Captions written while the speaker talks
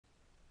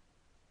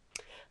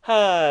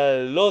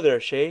Hello there,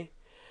 Shay.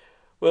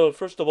 Well,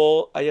 first of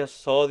all, I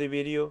just saw the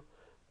video.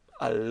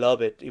 I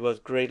love it. It was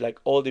great, like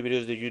all the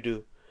videos that you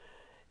do.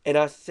 And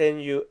I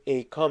send you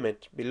a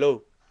comment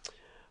below.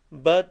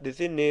 But the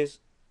thing is,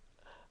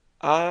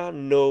 I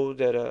know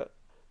that,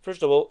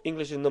 first of all,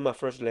 English is not my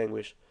first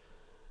language.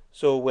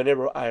 So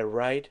whenever I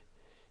write,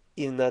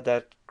 it's not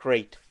that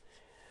great.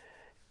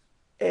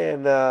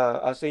 And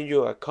I send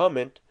you a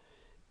comment,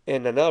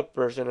 and another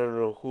person, I don't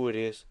know who it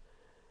is,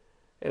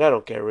 and I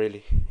don't care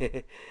really.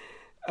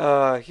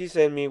 He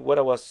sent me what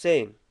I was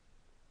saying,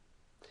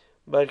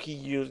 but he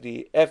used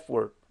the F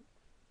word.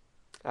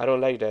 I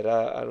don't like that.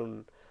 I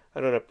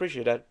don't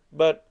appreciate that.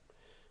 But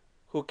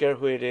who cares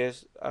who it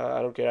is?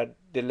 I don't care. I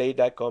delete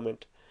that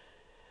comment.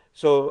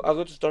 So I'm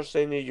going to start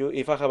sending you.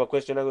 If I have a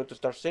question, I'm going to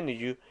start sending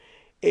you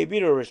a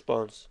video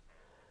response.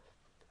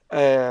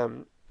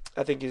 Um,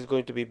 I think it's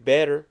going to be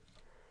better.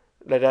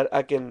 Like that,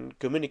 I can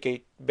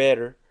communicate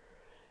better,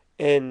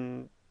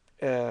 and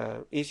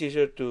it's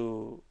easier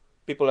to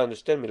people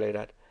understand me like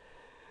that.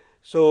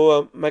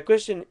 So my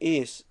question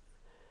is,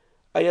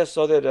 I just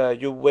saw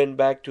that you went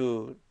back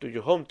to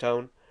your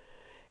hometown,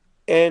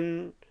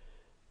 and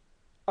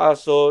I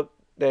saw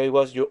that it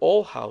was your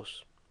old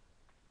house.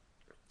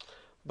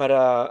 But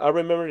I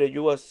remember that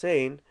you were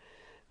saying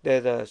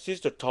that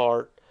Sister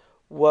Tart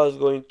was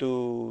going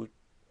to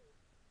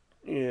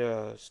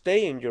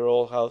stay in your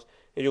old house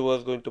and you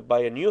was going to buy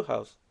a new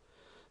house.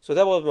 So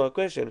that was my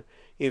question.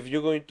 If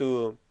you're going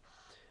to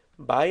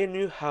buy a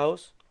new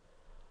house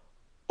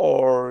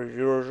or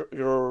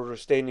you're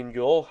staying in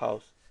your old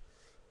house.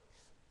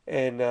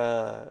 And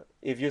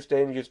if you're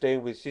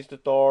staying with Sister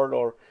Tart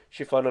or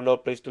she found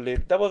another place to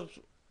live. That was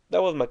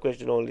my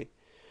question only.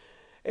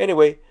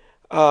 Anyway,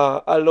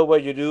 I love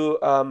what you do.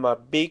 I'm a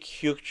big,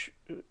 huge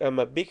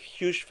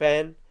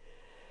fan,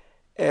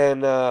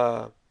 and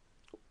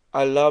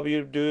I love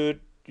you, dude.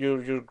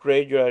 You're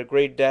great. You're a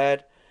great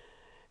dad.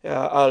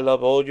 I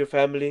love all your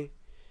family.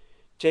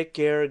 Take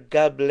care.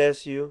 God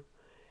bless you,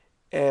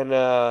 and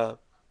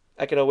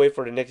I cannot wait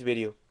for the next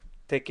video.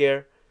 Take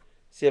care.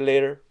 See you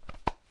later.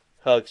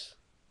 Hugs.